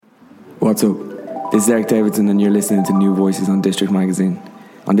What's up? This is Eric Davidson and you're listening to New Voices on District Magazine.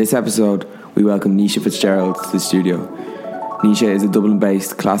 On this episode, we welcome Nisha Fitzgerald to the studio. Nisha is a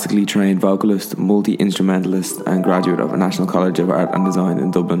Dublin-based, classically trained vocalist, multi-instrumentalist and graduate of the National College of Art and Design in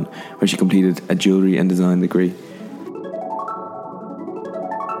Dublin, where she completed a jewellery and design degree.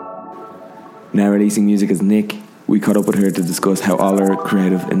 Now releasing music as Nick, we caught up with her to discuss how all her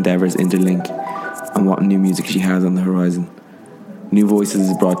creative endeavours interlink and what new music she has on the horizon. New Voices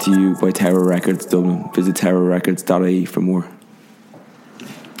is brought to you by Tower Records Dublin. Visit towerrecords.ie for more.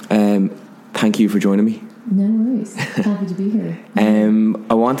 Thank you for joining me. No worries. Happy to be here.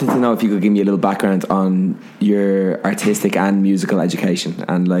 I wanted to know if you could give me a little background on your artistic and musical education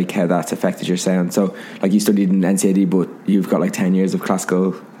and like how that's affected your sound. So like you studied in NCAD, but you've got like 10 years of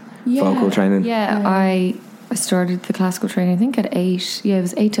classical vocal training. Yeah, I started the classical training I think at 8. Yeah, it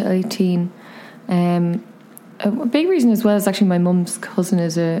was 8 to 18. A big reason as well is actually my mum's cousin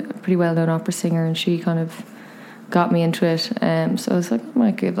is a pretty well-known opera singer, and she kind of got me into it. So I was like, I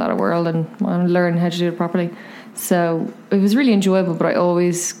might give that a whirl and want to learn how to do it properly. So it was really enjoyable, but I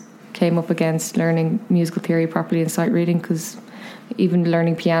always came up against learning musical theory properly and sight reading, because even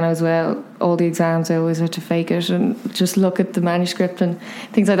learning piano as well, all the exams I always had to fake it and just look at the manuscript and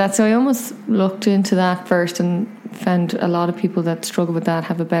things like that. So I almost looked into that first and found a lot of people that struggle with that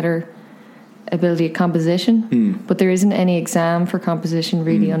have a better ability at composition, but there isn't any exam for composition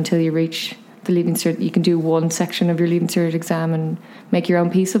really until you reach the Leaving Cert. You can do one section of your Leaving Cert exam and make your own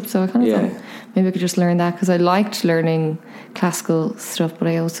piece up. So I kind of thought maybe I could just learn that, because I liked learning classical stuff, but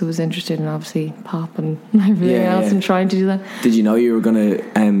I also was interested in obviously pop and everything else and trying to do that. Did you know you were going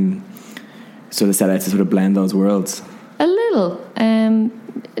to sort of set out to sort of blend those worlds? A little,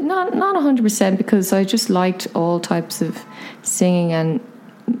 not 100%, because I just liked all types of singing and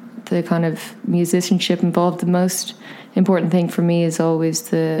the kind of musicianship involved. The most important thing for me is always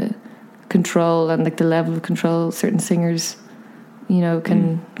the control and like the level of control certain singers, you know,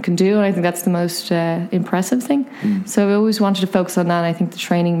 can do, and I think that's the most impressive thing. So I always wanted to focus on that, and I think the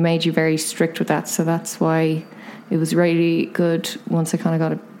training made you very strict with that. So that's why it was really good once I kind of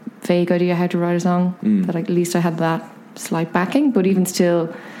got a vague idea how to write a song, that at least I had that slight backing. But even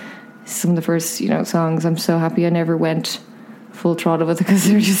still, some of the first, you know, songs, I'm so happy I never went full throttle with it, because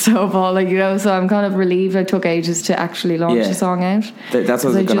they're just so appalling, you know. So I'm kind of relieved I took ages to actually launch the song out. That's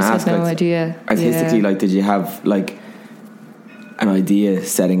what I was going to ask. I had no idea. Artistically, like, did you have like an idea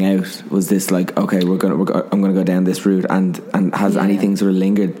setting out? Was this like, okay, I'm going to go down this route, and has anything sort of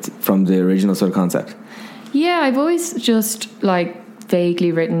lingered from the original sort of concept? Yeah, I've always just like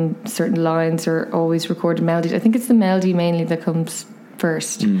vaguely written certain lines or always recorded melodies. I think it's the melody mainly that comes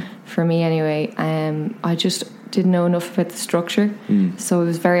first for me anyway. I just didn't know enough about the structure, so I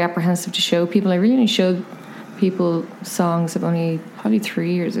was very apprehensive to show people. I really only showed people songs of only probably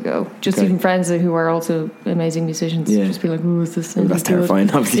 3 years ago, just even friends who are also amazing musicians, just be like, oh, is this that's terrifying,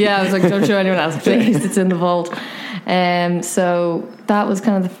 obviously. I was like, don't show anyone else, please. It's in the vault. So that was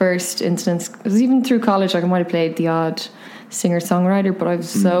kind of the first instance. It was even through college, like I might have played the odd singer-songwriter, but I was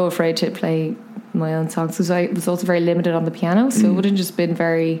so afraid to play my own songs, because I was also very limited on the piano, so it would have just been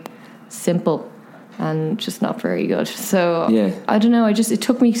very simple and just not very good. So I don't know, it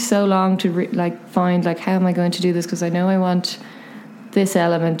took me so long to find like, how am I going to do this, because I know I want this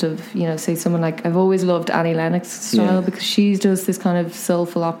element of, you know, say someone like, I've always loved Annie Lennox style, because she does this kind of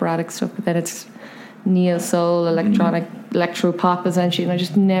soulful operatic stuff, but then it's neo soul, electronic, electro pop essentially, and I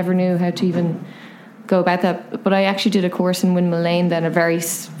just never knew how to even go about that. But I actually did a course in Windmill Lane then, a very,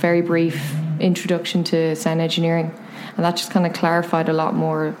 very brief introduction to sound engineering, and that just kind of clarified a lot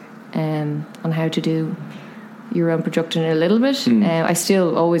more on how to do your own production a little bit. I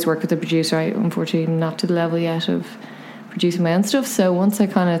still always work with a producer. I unfortunately not to the level yet of producing my own stuff. So once I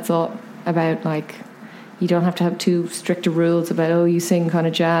kind of thought about like, you don't have to have too strict rules about, oh, you sing kind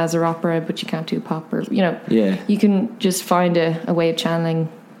of jazz or opera, but you can't do pop, or, you know, you can just find a way of channeling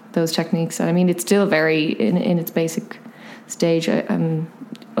those techniques. And I mean, it's still very in its basic stage. I'm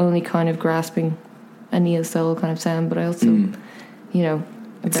only kind of grasping a neo soul kind of sound, but I also, you know,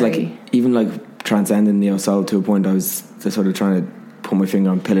 it's like even like transcending neo soul to a point. I was just sort of trying to put my finger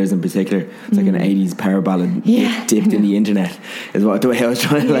on Pillars in particular. It's like an 80s power ballad dipped in the internet is the way I was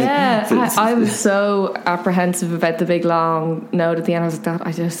trying to I was so apprehensive about the big long note at the end. I was like,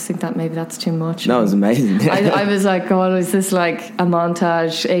 I just think that maybe that's too much. No, it was amazing. I was like, God, is this like a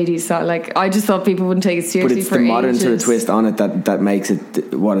montage 80s song? Like, I just thought people wouldn't take it seriously. But it's the modern sort of twist on it that makes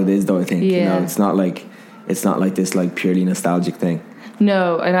it what it is, though, I think. You know, it's not like this like purely nostalgic thing.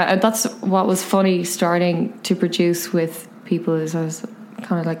 No, and that's what was funny starting to produce with people, is I was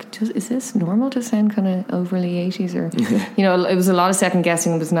kind of like, is this normal to sound kind of overly 80s? Or, you know, it was a lot of second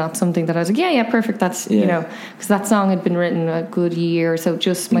guessing. It was not something that I was like, yeah, perfect. That's, you know, because that song had been written a good year. So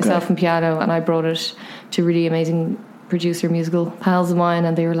just myself and piano, and I brought it to really amazing producer, musical pals of mine,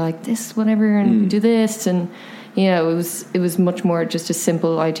 and they were like, this, whatever, and do this. And, you know, it was much more just a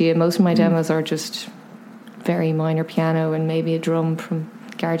simple idea. Most of my demos are just very minor piano and maybe a drum from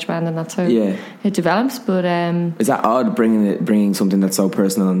GarageBand, and that's how it develops. But is that odd bringing something that's so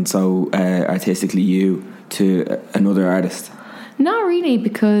personal and so artistically you to another artist? Not really,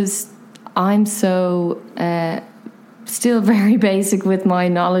 because I'm so still very basic with my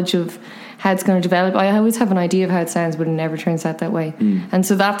knowledge of how it's going to develop. I always have an idea of how it sounds, but it never turns out that way. And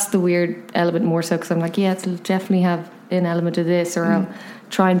so that's the weird element more so, because I'm like, yeah, it'll definitely have an element of this, or I'll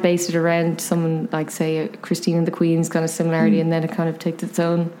try and base it around someone like, say, Christine and the Queens kind of similarity, and then it kind of takes its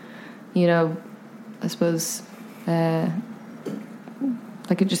own, you know, I suppose, like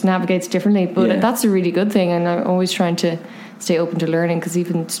it just navigates differently. But that's a really good thing, and I'm always trying to stay open to learning, because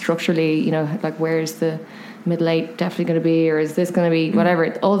even structurally, you know, like where's the middle eight definitely going to be, or is this going to be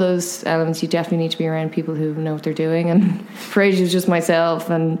whatever, all those elements, you definitely need to be around people who know what they're doing. And for ages it was just myself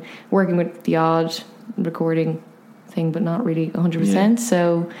and working with the odd recording thing, but not really 100%.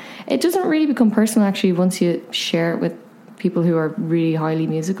 So it doesn't really become personal actually once you share it with people who are really highly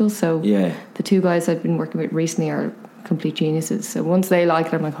musical. So the two guys I've been working with recently are complete geniuses, so once they like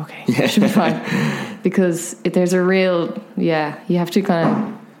it, I'm like, okay, it should be fine. Because there's a real you have to kind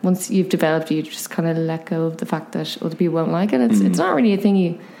of, once you've developed, you just kind of let go of the fact that other people won't like it. It's not really a thing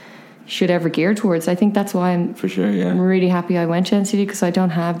you should ever gear towards. I think that's why I'm really happy I went to NCT, because I don't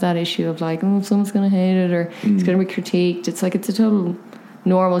have that issue of like, oh, someone's going to hate it, or it's going to be critiqued. It's like, it's a total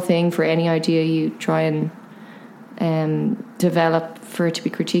normal thing for any idea you try and develop for it to be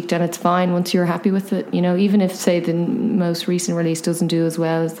critiqued, and it's fine once you're happy with it. You know, even if, say, the most recent release doesn't do as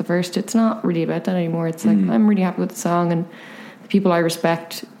well as the first, it's not really about that anymore. It's like, I'm really happy with the song, and the people I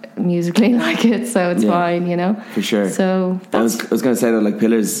respect musically like it, so it's fine, you know. For sure. So I was going to say that, like,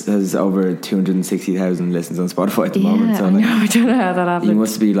 Pillars has over 260,000 listens on Spotify at the moment. So like, I don't know how that happened. You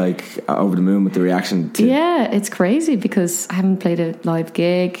must be like over the moon with the reaction to. Yeah, it's crazy, because I haven't played a live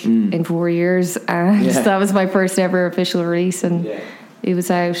gig in 4 years, and that was my first ever official release, and it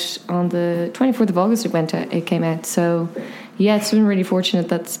was out on the 24th of August. It came out. So yeah, it's been really fortunate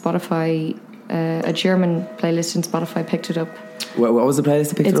that Spotify, a German playlist in Spotify, picked it up. What was the playlist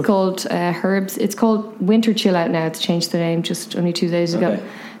that picked it up? It's called Herbs. It's called Winter Chill Out now. It's changed the name just only 2 days ago.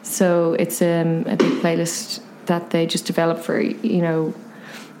 So it's a big playlist that they just developed for, you know,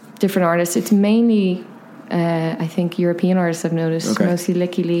 different artists. It's mainly I think European artists, I've noticed, mostly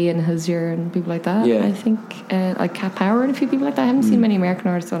Licky Lee and Hozier and people like that. I think like Cat Power and a few people like that. I haven't seen many American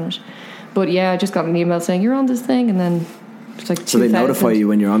artists on it, but I just got an email saying you're on this thing, and then it's like 2,000. So they notify you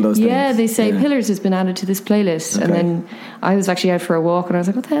when you're on those things? Yeah, they say Pillars has been added to this playlist, and then I was actually out for a walk, and I was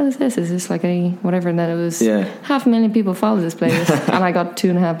like, what the hell is this? Is this like any whatever? And then it was 500,000 people follow this playlist, and I got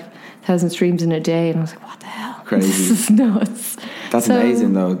 2,500 streams in a day, and I was like, what the hell? Crazy. This is nuts. That's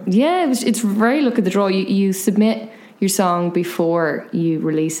amazing, though. Yeah, it's very luck of the draw. You submit your song before you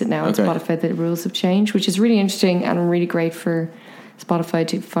release it now on Spotify. The rules have changed, which is really interesting and really great for Spotify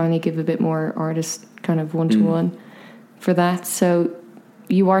to finally give a bit more artist kind of one-to-one for that. So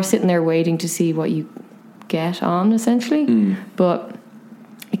you are sitting there waiting to see what you get on, essentially. But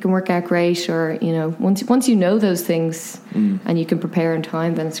it can work out great, or, you know, once you know those things and you can prepare in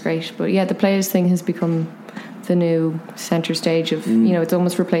time, then it's great. But yeah, the playlist thing has become the new center stage of, you know, it's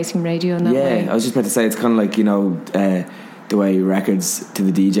almost replacing radio in that way. I was just about to say, it's kind of like, you know, the way records to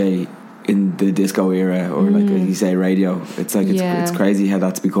the DJ in the disco era, or like you say, radio. It's like it's crazy how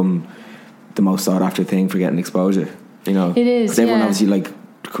that's become the most sought after thing for getting exposure. You know, it is. Because everyone obviously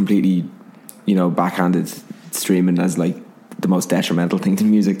like completely, you know, backhanded streaming as like the most detrimental thing to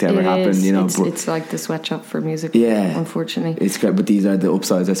music to ever happen. You know, it's like the sweatshop for music. Yeah, unfortunately, it's great. But these are the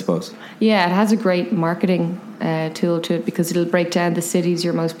upsides, I suppose. Yeah, it has a great marketing tool to it, because it'll break down the cities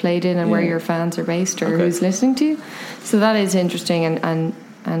you're most played in and where your fans are based, or who's listening to you. So that is interesting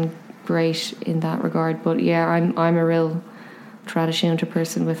and great in that regard. But yeah, I'm a real tradition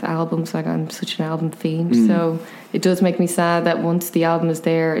person with albums. Like, I'm such an album fiend, so it does make me sad that once the album is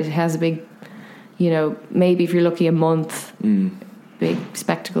there, it has a big, you know, maybe if you're lucky a month, big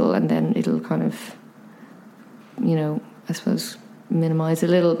spectacle, and then it'll kind of, you know, I suppose minimize a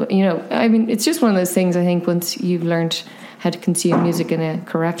little. But, you know, I mean, it's just one of those things. I think once you've learned how to consume music in a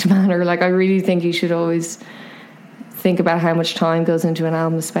correct manner, like, I really think you should always think about how much time goes into an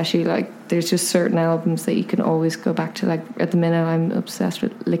album, especially like there's just certain albums that you can always go back to. Like at the minute I'm obsessed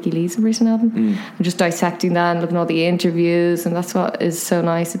with Licky Lee's recent album. I'm just dissecting that and looking at all the interviews, and that's what is so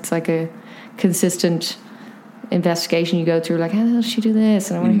nice. It's like a consistent investigation you go through, like how the hell did she do this,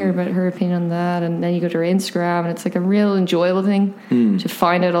 and I want to hear about her opinion on that, and then you go to her Instagram, and it's like a real enjoyable thing to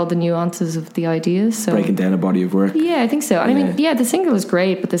find out all the nuances of the ideas. So breaking down a body of work. Yeah, I think so. I mean, yeah, the single is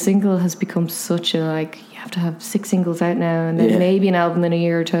great, but the single has become such a like you have to have 6 singles out now, and then maybe an album in a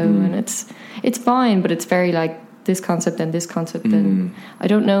year or two, and it's fine, but it's very like this concept and this concept. And I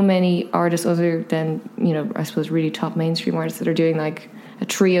don't know many artists other than, you know, I suppose really top mainstream artists that are doing like a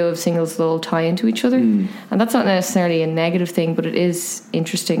trio of singles that all tie into each other, and that's not necessarily a negative thing, but it is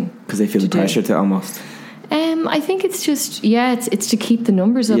interesting because they feel the pressure to almost. I think it's just it's to keep the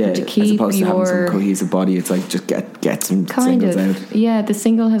numbers up and to keep as opposed to having some your cohesive body. It's like just get some kind singles of out. Yeah, the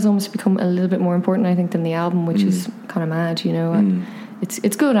single has almost become a little bit more important, I think, than the album, which is kind of mad, you know.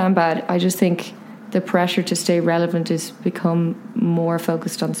 It's good and bad. I just think the pressure to stay relevant has become more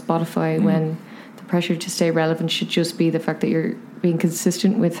focused on Spotify when the pressure to stay relevant should just be the fact that you're being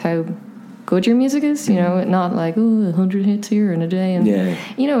consistent with how good your music is, you know, not like 100 hits here in a day, and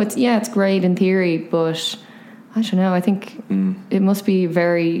you know, it's great in theory, but I don't know, I think it must be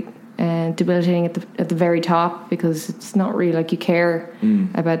very debilitating at the very top, because it's not really like you care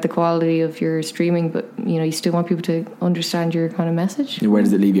about the quality of your streaming, but you know, you still want people to understand your kind of message. Where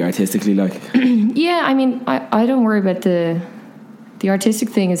does it leave you artistically, like? Yeah, I mean, I don't worry about the artistic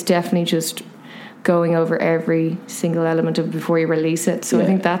thing. Is definitely just going over every single element of it before you release it. So I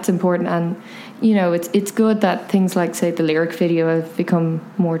think that's important, and you know, it's good that things like, say, the lyric video have become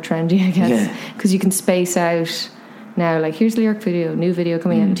more trendy, I guess, because you can space out now, like here's the lyric video, new video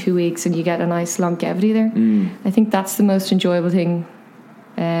coming out in 2 weeks, and you get a nice longevity there. I think that's the most enjoyable thing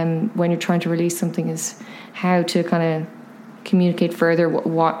when you're trying to release something, is how to kind of communicate further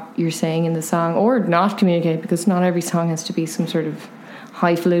what you're saying in the song, or not communicate, because not every song has to be some sort of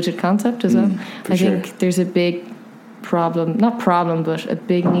highfalutin concept as well. I think there's a big but a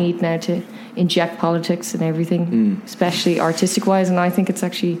big need now to inject politics in everything, especially artistic wise, and I think it's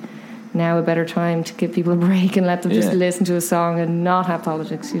actually now a better time to give people a break and let them just listen to a song and not have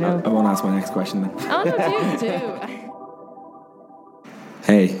politics, you know. I won't ask my next question then. Oh no, do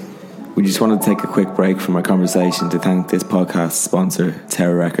Hey, we just wanted to take a quick break from our conversation to thank this podcast sponsor,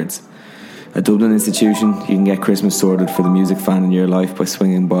 Tower Records. A Dublin institution, you can get Christmas sorted for the music fan in your life by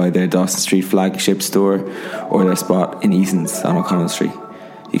swinging by their Dawson Street flagship store or their spot in Eason's on O'Connell Street.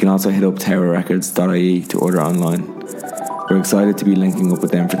 You can also hit up towerrecords.ie to order online. We're excited to be linking up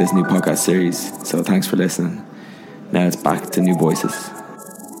with them for this new podcast series, so thanks for listening. Now it's back to New Voices.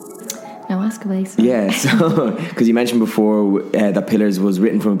 Now ask away. So. Yeah, so because you mentioned before that Pillars was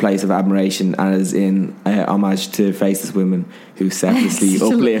written from a place of admiration and is in homage to faceless women who selflessly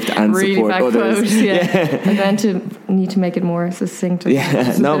uplift and really support others. Quote, I'm going to need to make it more succinct.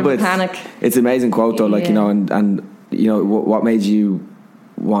 Yeah, no, but panic. It's an amazing quote though, like, you know, and you know, what made you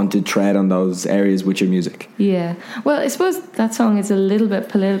want to tread on those areas with your music? Yeah, well, I suppose that song is a little bit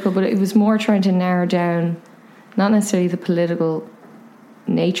political, but it was more trying to narrow down not necessarily the political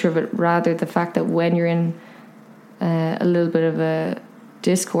nature of it, rather the fact that when you're in a little bit of a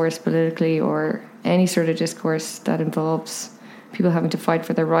discourse politically, or any sort of discourse that involves people having to fight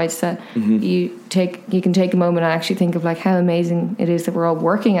for their rights, that you can take a moment and actually think of like how amazing it is that we're all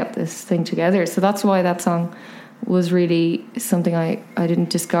working at this thing together. So that's why that song was really something I didn't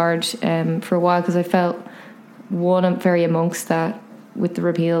discard for a while, because I felt, one, I'm very amongst that with the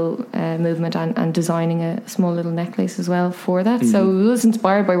repeal movement, and designing a small little necklace as well for that. So it was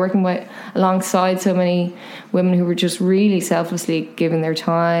inspired by working alongside so many women who were just really selflessly giving their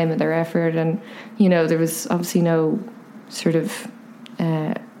time and their effort, and you know, there was obviously no sort of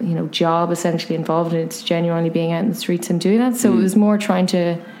you know, job essentially involved in it. It's genuinely being out in the streets and doing that. So it was more trying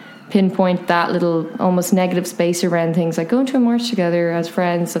to pinpoint that little almost negative space around things like going to a march together as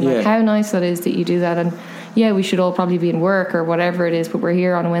friends, and like how nice that is that you do that, and we should all probably be in work or whatever it is, but we're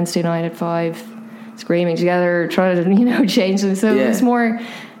here on a Wednesday night at 5 screaming together, trying to, you know, change them. So it was more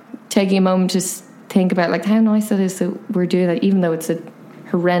taking a moment to think about like how nice that is that we're doing that, even though it's a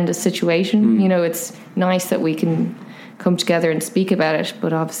horrendous situation. You know, it's nice that we can come together and speak about it,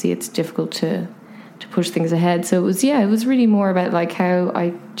 but obviously it's difficult to push things ahead. So it was really more about like how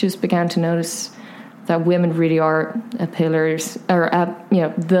I just began to notice that women really are the pillars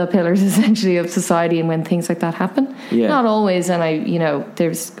essentially of society, and when things like that happen, not always, and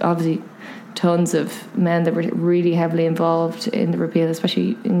there's obviously tons of men that were really heavily involved in the repeal,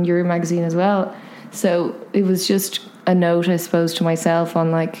 especially in your magazine as well. So it was just a note, I suppose, to myself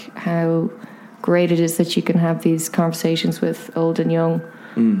on like how great it is that you can have these conversations with old and young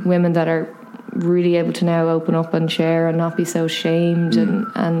women that are really able to now open up and share and not be so ashamed,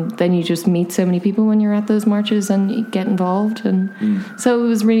 and then you just meet so many people when you're at those marches and you get involved, and so it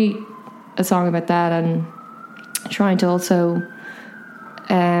was really a song about that, and trying to also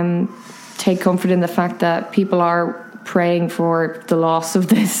take comfort in the fact that people are praying for the loss of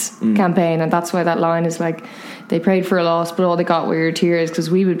this campaign, and that's why that line is like, they prayed for a loss but all they got were tears, because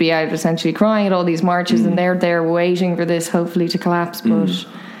we would be out essentially crying at all these marches and they're there waiting for this hopefully to collapse, but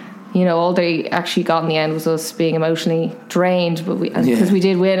you know, all they actually got in the end was us being emotionally drained, but because we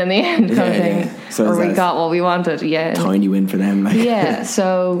did win in the end, kind of thing. So or we got what we wanted. Tiny win for them. Like.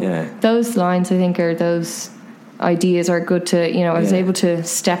 So those lines, I think, are those ideas are good to, you know, I was able to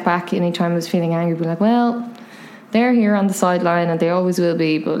step back anytime I was feeling angry, be like, well, they're here on the sideline and they always will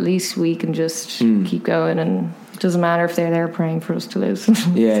be, but at least we can just keep going, and it doesn't matter if they're there praying for us to lose.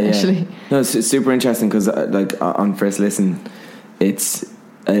 Essentially. No, it's super interesting because like on first listen, it's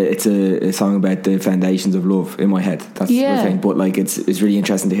a song about the foundations of love in my head. That's the thing. But like it's really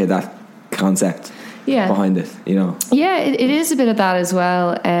interesting to hear that concept behind it, you know. Yeah, it is a bit of that as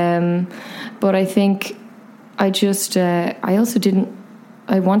well. But I think I just I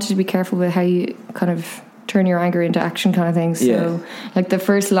wanted to be careful with how you kind of turn your anger into action, kind of thing. So like the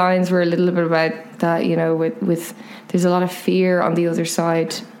first lines were a little bit about that, you know, with there's a lot of fear on the other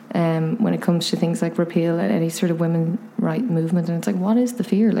side when it comes to things like repeal and any sort of women right movement, and it's like, what is the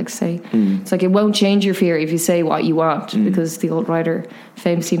fear? Like, say it's like, it won't change your fear if you say what you want, because the alt-righter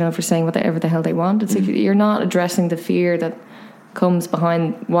famously known for saying whatever the hell they want. It's like you're not addressing the fear that comes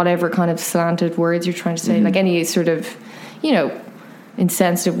behind whatever kind of slanted words you're trying to say, like any sort of, you know,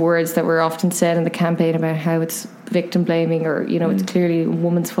 insensitive words that were often said in the campaign about how it's victim blaming, or, you know, it's clearly a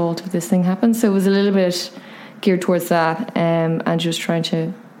woman's fault if this thing happens. So it was a little bit geared towards that, and just trying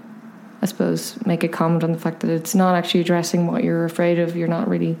to, I suppose, make a comment on the fact that it's not actually addressing what you're afraid of. You're not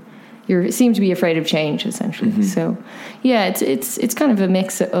really, you seem to be afraid of change, essentially. So yeah, it's kind of a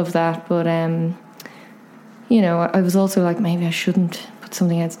mix of that, but you know, I was also like, maybe I shouldn't put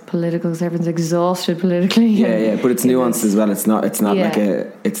something that's political because everyone's exhausted politically. But it's nuanced as well. It's not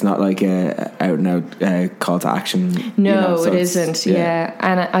like a out and out call to action. No, you know, so it isn't.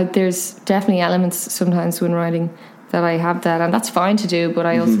 And there's definitely elements sometimes when writing that I have that, and that's fine to do, but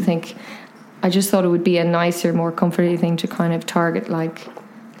I also think I just thought it would be a nicer, more comforting thing to kind of target, like,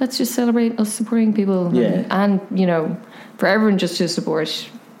 let's just celebrate us supporting people, and you know, for everyone just to support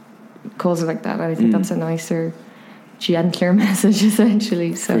causes like that. I think that's a nicer, gentler message,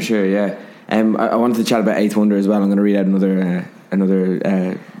 essentially. So. For sure, I wanted to chat about Eighth Wonder as well. I'm going to read out another quote.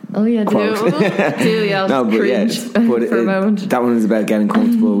 I'll cringe for a moment. That one is about getting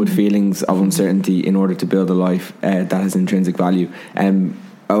comfortable with feelings of uncertainty in order to build a life that has intrinsic value. I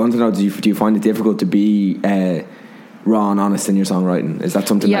want to know, do you find it difficult to be raw and honest in your songwriting? Is that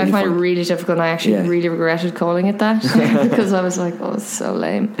something that I find it really difficult, and I actually really regretted calling it that because I was like, oh, it's so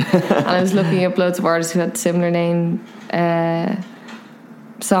lame. And I was looking up loads of artists who had similar name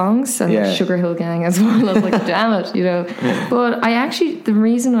songs, and Sugar Hill Gang as well. I was like, damn it, you know. But I actually, the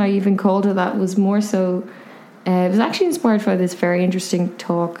reason I even called it that was more so, it was actually inspired by this very interesting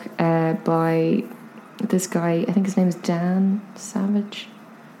talk by this guy, I think his name is Dan Savage,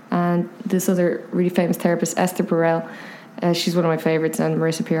 and this other really famous therapist, Esther Perel. She's one of my favourites, and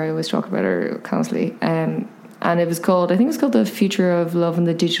Marissa Peer, I always talk about her constantly. And it was called, I think it was called The Future of Love in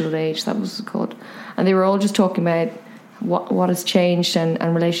the Digital Age, that was called. And they were all just talking about what has changed and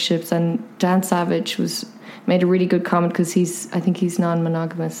relationships. And Dan Savage made a really good comment, because I think he's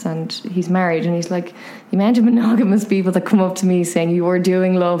non-monogamous and he's married, and he's like, the amount of monogamous people that come up to me saying you're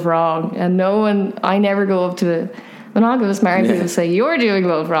doing love wrong, and I never go up to monogamous married people say you're doing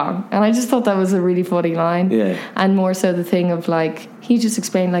love wrong. And I just thought that was a really funny line. And more so the thing of like, he just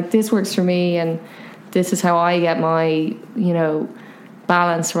explained like, this works for me and this is how I get my, you know,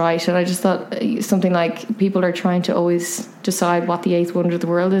 balance right. And I just thought something like, people are trying to always decide what the eighth wonder of the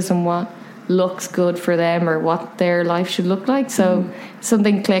world is and what looks good for them or what their life should look like. So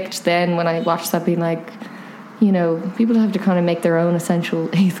something clicked then when I watched that, being like, you know, people have to kind of make their own essential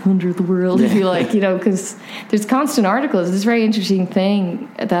eighth wonder of the world, if you like, you know, because there's constant articles. This very interesting thing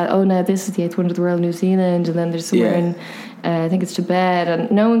that, oh, no, this is the eighth wonder of the world, New Zealand, and then there's somewhere in, I think it's Tibet,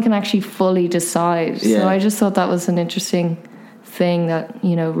 and no one can actually fully decide. So I just thought that was an interesting thing that,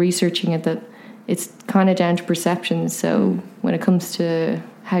 you know, researching it, that it's kind of down to perception. So when it comes to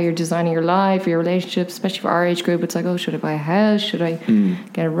how you're designing your life, your relationships, especially for our age group, it's like, oh, should I buy a house? Should I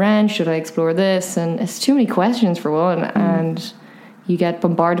get a rent? Should I explore this? And it's too many questions for one, and you get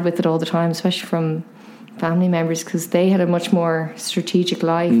bombarded with it all the time, especially from family members, because they had a much more strategic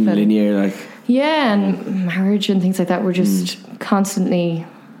life. Linear, like. Yeah, and marriage and things like that were just constantly,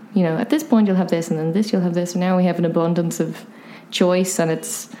 you know, at this point you'll have this, and then this you'll have this, and now we have an abundance of choice, and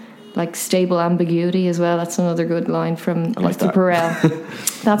it's like stable ambiguity as well. That's another good line from Esther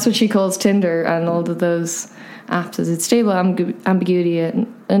Perel. That's what she calls Tinder and all of those apps. Is it's stable ambiguity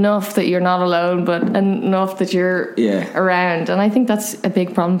enough that you're not alone, but enough that you're around. And I think that's a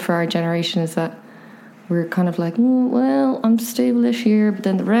big problem for our generation, is that we're kind of like, well, I'm stable-ish here, but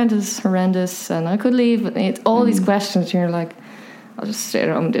then the rent is horrendous and I could leave. But it's all these questions, and you're like, I'll just stay at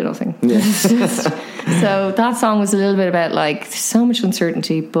home and do nothing. Yeah. So that song was a little bit about like, there's so much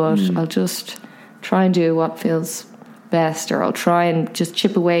uncertainty, but I'll just try and do what feels best, or I'll try and just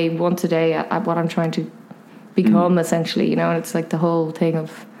chip away once a day at what I'm trying to become, essentially, you know. And it's like the whole thing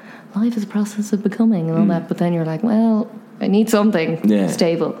of life is a process of becoming and all that, but then you're like, well, I need something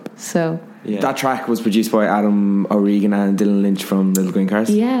stable. So that track was produced by Adam O'Regan and Dylan Lynch from Little Green Cars.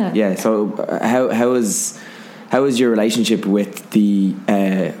 So how is your relationship with the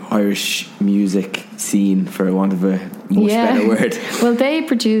Irish music scene, for want of a much better word? Well, they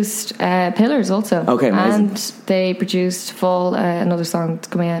produced Pillars also. Okay, amazing. And they produced Fall, another song that's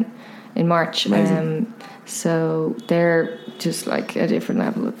coming out in March. So they're just like a different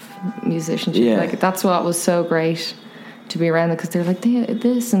level of musicianship. Like, that's what was so great to be around them, because they're like,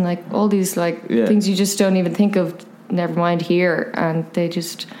 this and like all these like things you just don't even think of, never mind here, and they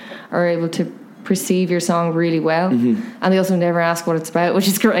just are able to perceive your song really well. And they also never ask what it's about, which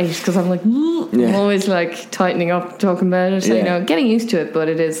is great, because I'm like, I'm always like tightening up talking about it, you know, getting used to it, but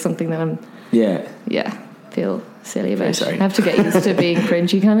it is something that I'm feel silly about. I have to get used to being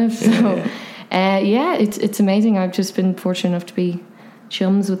cringy kind of. So it's amazing. I've just been fortunate enough to be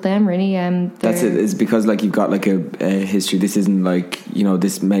chums with them, really. That's it. It's because like you've got like a history. This isn't like, you know,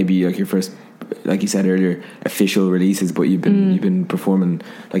 this may be like your first, like you said earlier, official releases, but you've been performing,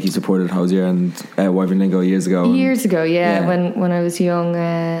 like you supported Hosier and Wyvern Lingo years ago. When I was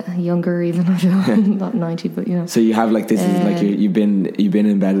younger even. I'm not 90, but you know. So you have like this is like you've been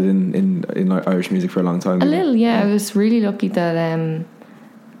embedded in Irish music for a long time. A little, I was really lucky that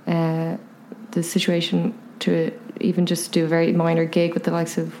the situation to even just do a very minor gig with the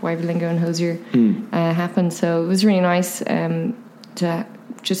likes of Wyvern Lingo and Hosier happened. So it was really nice to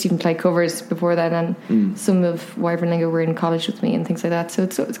just even play covers before that, and some of Wyvern Lingo were in college with me and things like that. So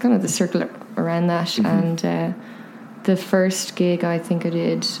it's kind of the circle around that. And the first gig I think I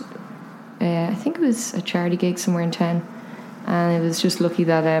did, I think it was a charity gig somewhere in town, and it was just lucky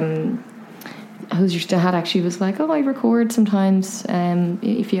that Hosier dad actually was like, I record sometimes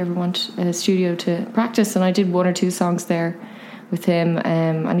if you ever want a studio to practice. And I did 1 or 2 songs there with him,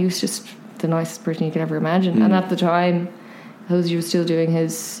 and he was just the nicest person you could ever imagine. And at the time, Hosier was still doing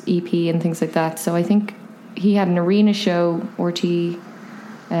his EP and things like that, so I think he had an arena show, RT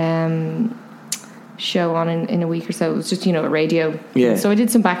show on in a week or so. It was just, you know, a radio. So I did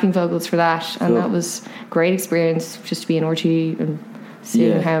some backing vocals for that, and that was a great experience, just to be in RT and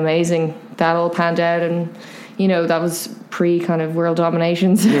seeing how amazing that all panned out. And you know, that was pre kind of world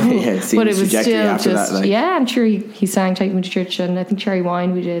domination, so but it was still just that, like. I'm sure he sang Take Me to Church, and I think Cherry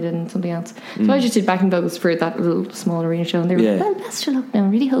Wine we did, and something else. So I just did backing vocals for that little small arena show, and they were like, well, best of luck now,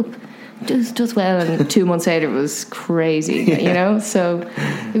 really hope it does well. And 2 months later it was crazy, you know. So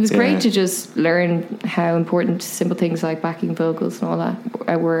it was great to just learn how important simple things like backing vocals and all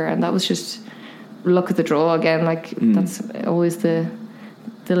that were, and that was just luck of the draw again. Like that's always the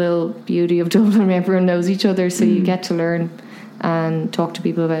little beauty of Dublin. Everyone knows each other, so you get to learn and talk to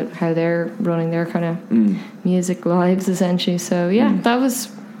people about how they're running their kind of music lives, essentially. So that was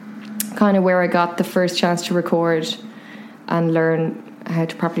kind of where I got the first chance to record and learn how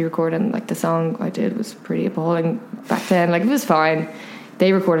to properly record. And like the song I did was pretty appalling back then. Like, it was fine.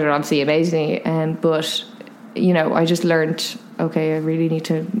 They recorded it obviously amazingly, but you know, I just learned, okay, I really need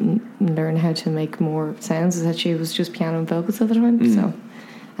to learn how to make more sounds. Essentially, it was just piano and vocals at the time, so,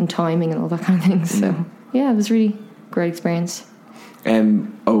 and timing and all that kind of thing. So it was really great experience. I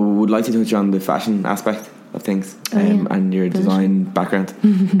would like to touch on the fashion aspect of things and your design background.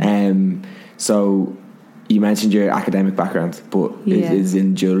 So you mentioned your academic background, but it is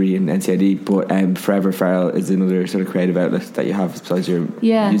in jewellery and NCID, but Forever Feral is another sort of creative outlet that you have besides your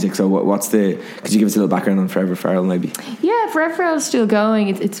music. So could you give us a little background on Forever Feral maybe? Forever Feral is still going.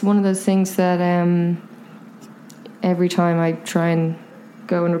 It's one of those things that every time I try and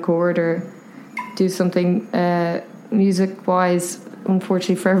go and record or do something music wise,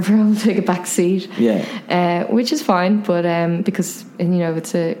 unfortunately Forever Feral will take a back seat, which is fine, but because, and you know,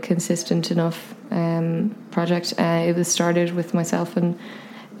 it's a consistent enough project. It was started with myself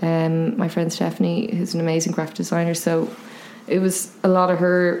and my friend Stephanie, who's an amazing graphic designer, so it was a lot of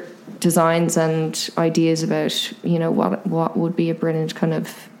her designs and ideas about, you know, what would be a brilliant kind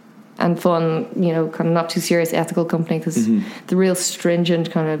of and fun, you know, kind of not too serious ethical company, because the real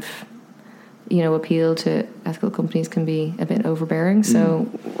stringent kind of, you know, appeal to ethical companies can be a bit overbearing. So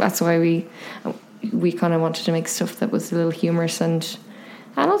that's why we kind of wanted to make stuff that was a little humorous and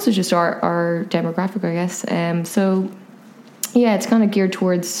also just our demographic, I guess. So yeah, it's kind of geared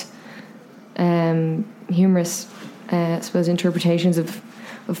towards humorous, I suppose, interpretations of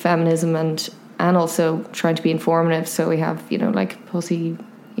feminism and also trying to be informative. So we have, you know, like pussy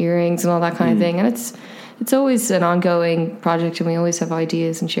earrings and all that kind of thing, and it's always an ongoing project, and we always have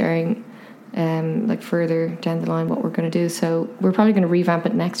ideas and sharing like further down the line what we're going to do. So we're probably going to revamp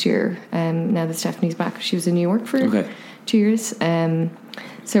it next year, now that Stephanie's back. She was in New York for 2 years,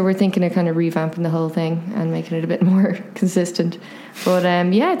 so we're thinking of kind of revamping the whole thing and making it a bit more consistent. But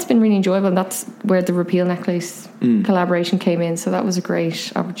yeah, it's been really enjoyable, and that's where the Repeal Necklace collaboration came in. So that was a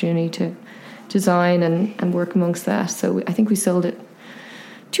great opportunity to design and work amongst that. So I think we sold it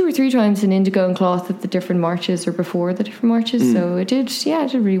 2 or 3 times in indigo and cloth at the different marches or before the different marches. So it did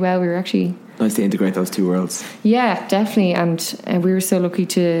really well. We were actually... Nice to integrate those 2 worlds. Yeah, definitely. And we were so lucky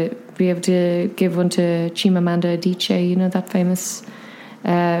to be able to give one to Chimamanda Adichie, you know, that famous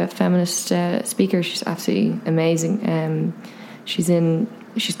feminist speaker. She's absolutely amazing.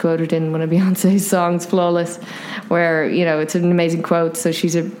 She's quoted in one of Beyonce's songs, Flawless, where, you know, it's an amazing quote. So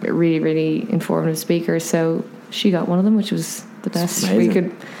she's a really, really informative speaker. So she got one of them, which was the best we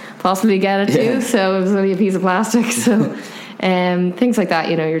could possibly get it to. So it was only a piece of plastic. So things like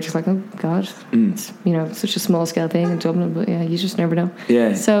that, you know, you're just like, oh God, it's, you know, such a small scale thing in Dublin, but yeah, you just never know.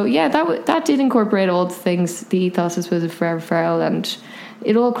 Yeah. So yeah, that did incorporate all the things, the ethos, I suppose, of Forever Feral, and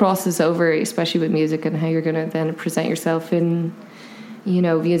it all crosses over, especially with music and how you're going to then present yourself in, you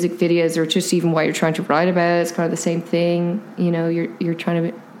know, music videos, or just even what you're trying to write about. It's kind of the same thing. You know, you're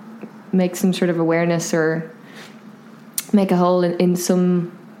trying to make some sort of awareness or make a hole in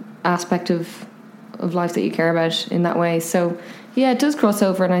some aspect of life that you care about in that way. So yeah, it does cross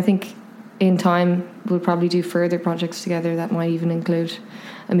over, and I think in time we'll probably do further projects together that might even include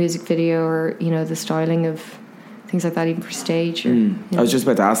a music video, or, you know, the styling of things like that, even for stage. Or, you know. I was just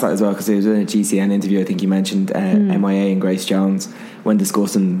about to ask that as well, because it was in a GCN interview, I think you mentioned MIA and Grace Jones when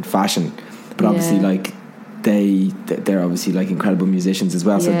discussing fashion, but obviously like they're obviously like incredible musicians as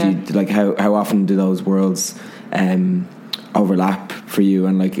well. So do you, like, how often do those worlds overlap for you,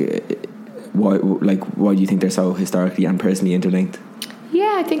 and like why do you think they're so historically and personally interlinked?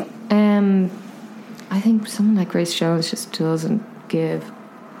 Yeah, I think someone like Grace Jones just doesn't give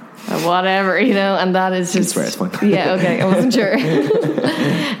whatever, you know, and that is just... I swear it's fine. Yeah, okay, I wasn't sure.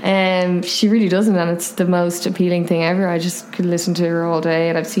 She really doesn't, and it's the most appealing thing ever. I just could listen to her all day,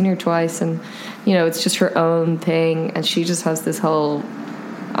 and I've seen her twice, and, you know, it's just her own thing, and she just has this whole...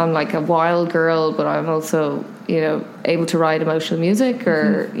 I'm like a wild girl, but I'm also, you know, able to write emotional music,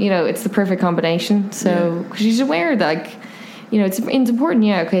 or, you know, it's the perfect combination. So, cause she's aware that, like, you know, it's important,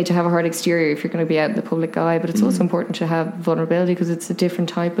 to have a hard exterior if you're going to be out in the public eye, but it's also important to have vulnerability, because it's a different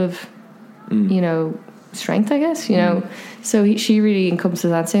type of, you know, strength, I guess, you know. So she really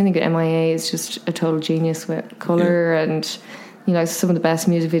encompasses that. Same thing with MIA is just a total genius with colour and, you know, some of the best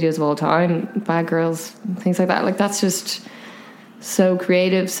music videos of all time, Bad Girls, things like that. Like, that's just so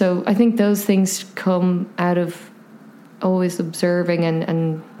creative. So I think those things come out of always observing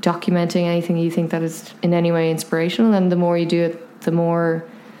and documenting anything you think that is in any way inspirational, and the more you do it, the more,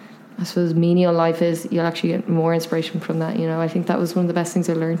 I suppose, menial life is. You'll actually get more inspiration from that, you know. I think that was one of the best things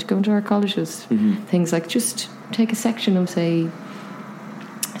I learned to go into art college, was things like just take a section of, say,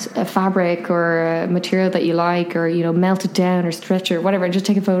 a fabric or a material that you like, or, you know, melt it down or stretch it or whatever, and just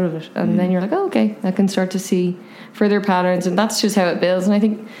take a photo of it, and then you're like, oh, okay, I can start to see further patterns, and that's just how it builds. And I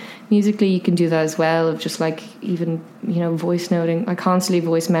think musically you can do that as well, of just like, even, you know, voice noting. I constantly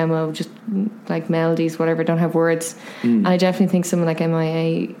voice memo, just like melodies, whatever, don't have words. And I definitely think someone like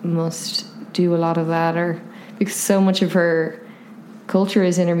MIA must do a lot of that, or because so much of her culture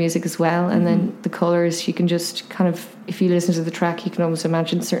is in her music as well. And then the colours, you can just kind of, if you listen to the track, you can almost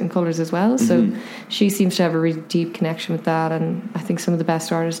imagine certain colours as well. So she seems to have a really deep connection with that, and I think some of the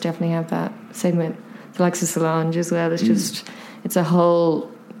best artists definitely have that. Same with the likes of Solange as well. It's just, it's a whole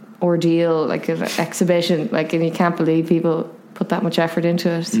ordeal, like an exhibition, like, and you can't believe people put that much effort into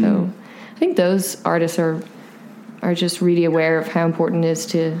it. So I think those artists are just really aware of how important it is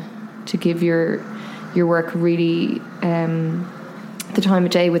to give your work really the time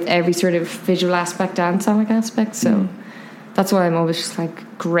of day, with every sort of visual aspect and sonic aspect. So that's why I'm always just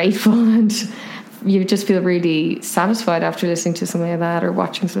like grateful and you just feel really satisfied after listening to something like that or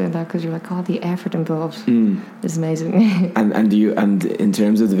watching something like that, because you're like, oh, the effort involved is amazing. And in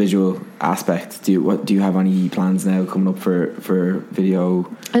terms of the visual aspect, do you have any plans now coming up for video?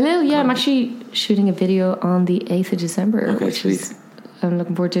 A little, yeah. I'm actually shooting a video on the 8th of December, which is I'm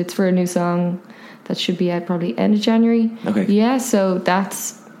looking forward to. It's for a new song that should be out probably end of January. Okay. Yeah, so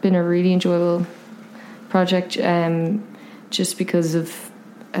that's been a really enjoyable project, just because of,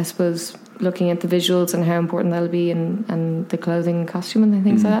 I suppose, looking at the visuals and how important that'll be, and the clothing and costume and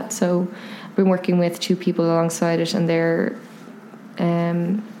things like that. So I've been working with 2 people alongside it, and they're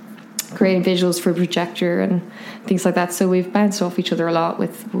creating visuals for projector and things like that. So we've bounced off each other a lot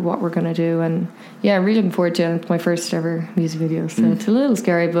with what we're going to do, and yeah, I'm really looking forward to it. It's my first ever music video, so it's a little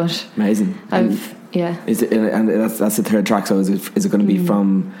scary, but amazing. Is it, and that's the 3rd track, so is it going to be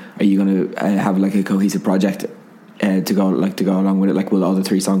from, are you going to have like a cohesive project to go along with it? Like, will all the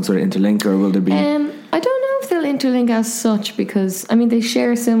 3 songs sort of interlink, or will there be I don't know if they'll interlink as such, because I mean they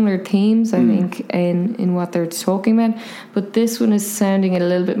share similar themes, I think, in what they're talking about, but this one is sounding a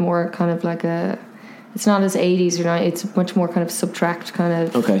little bit more kind of like it's not as 80s or not, it's much more kind of subtract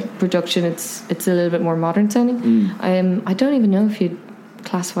kind of production. It's a little bit more modern sounding. I don't even know if you'd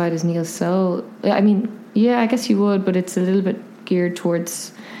classify it as neo soul. I mean, yeah, I guess you would, but it's a little bit geared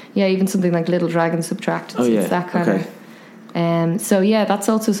towards, even something like Little Dragon Subtract. It's that kind of. So yeah, that's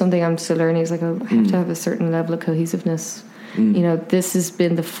also something I'm still learning. It's like, I have to have a certain level of cohesiveness. You know, this has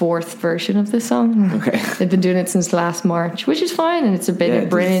been the 4th version of this song. They've been doing it since last March, which is fine, and it's a bit a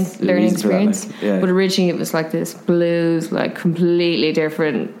brilliant learning experience. But originally it was like this blues, like completely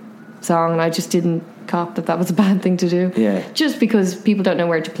different song, and I just didn't cop that was a bad thing to do. Just because people don't know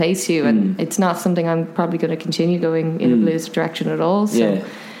where to place you, and it's not something I'm probably going to continue going in a blues direction at all. So,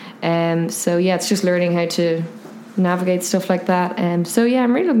 so yeah, it's just learning how to navigate stuff like that. So yeah,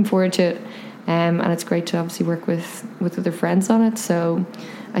 I'm really looking forward to it. And it's great to obviously work with other friends on it. So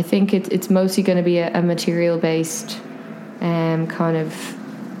I think it's mostly going to be a material based kind of,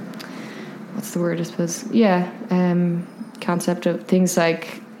 what's the word, I suppose, concept of things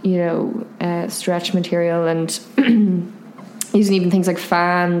like, you know, stretch material and using even things like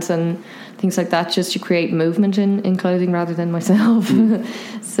fans and things like that, just to create movement in clothing rather than myself.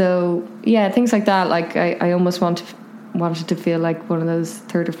 So yeah, things like that. Like I almost wanted to feel like one of those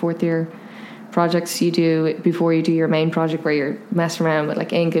 3rd or 4th year projects you do before you do your main project, where you're messing around with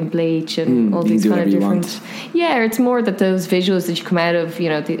like ink and bleach and all these kind of different. It's more that those visuals that you come out of, you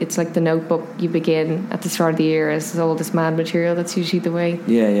know, it's like the Notebook. You begin at the start of the year as all this mad material. That's usually the way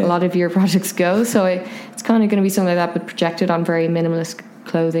a lot of your projects go. So it's kind of going to be something like that, but projected on very minimalist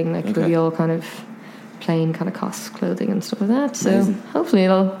clothing. Like it'll be all kind of plain kind of cost clothing and stuff like that. So amazing. Hopefully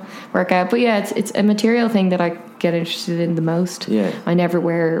it'll work out. But yeah, it's a material thing that I get interested in the most. I never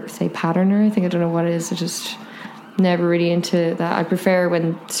wear, say, pattern or anything. I don't know what it is. I just never really into that. I prefer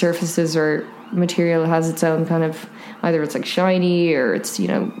when surfaces or material has its own kind of, either it's like shiny or it's, you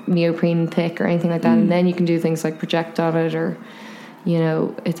know, neoprene thick or anything like that, and then you can do things like project on it, or, you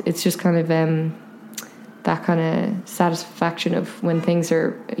know, it's just kind of that kind of satisfaction of when things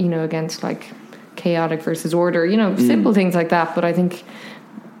are, you know, against like chaotic versus order, you know, simple things like that. But I think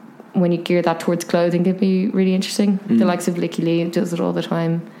when you gear that towards clothing, it'd be really interesting. The likes of Licky Lee does it all the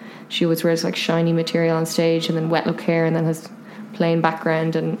time. She always wears like shiny material on stage and then wet look hair and then has plain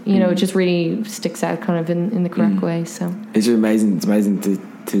background, and you know, it just really sticks out kind of in the correct way. So it's just amazing. It's amazing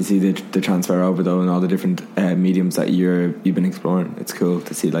to see the transfer over though, and all the different mediums that you've been exploring. It's cool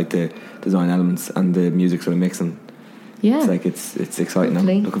to see like the design elements and the music sort of mixing. It's like it's exciting.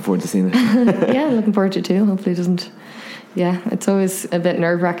 Hopefully. I'm looking forward to seeing it. Yeah, looking forward to it too. Hopefully it doesn't. Yeah, it's always a bit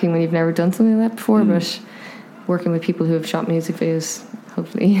nerve-wracking when you've never done something like that before, but working with people who have shot music videos,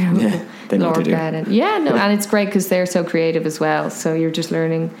 hopefully, you know, they know what to do. And it's great because they're so creative as well. So you're just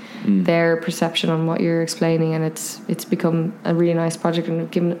learning their perception on what you're explaining, and it's become a really nice project, and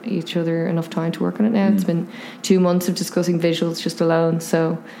we've given each other enough time to work on it now. It's been 2 months of discussing visuals just alone,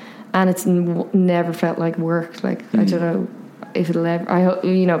 so, and it's never felt like work. Like I don't know if it'll ever. I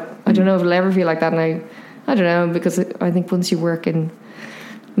don't know if it'll ever feel like that, and I don't know, because I think once you work in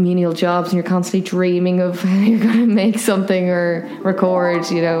menial jobs and you're constantly dreaming of how you're going to make something or record,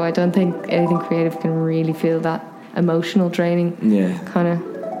 you know, I don't think anything creative can really feel that emotional draining kind of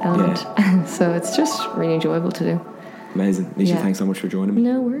element. So it's just really enjoyable to do. Amazing. Nisha, thanks so much for joining me.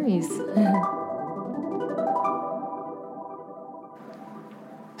 No worries.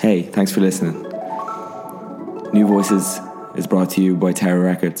 Hey, thanks for listening. New Voices is brought to you by Tower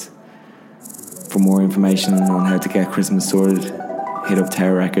Records. For more information on how to get Christmas sorted, hit up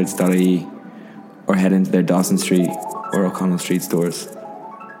towerrecords.ie or head into their Dawson Street or O'Connell Street stores.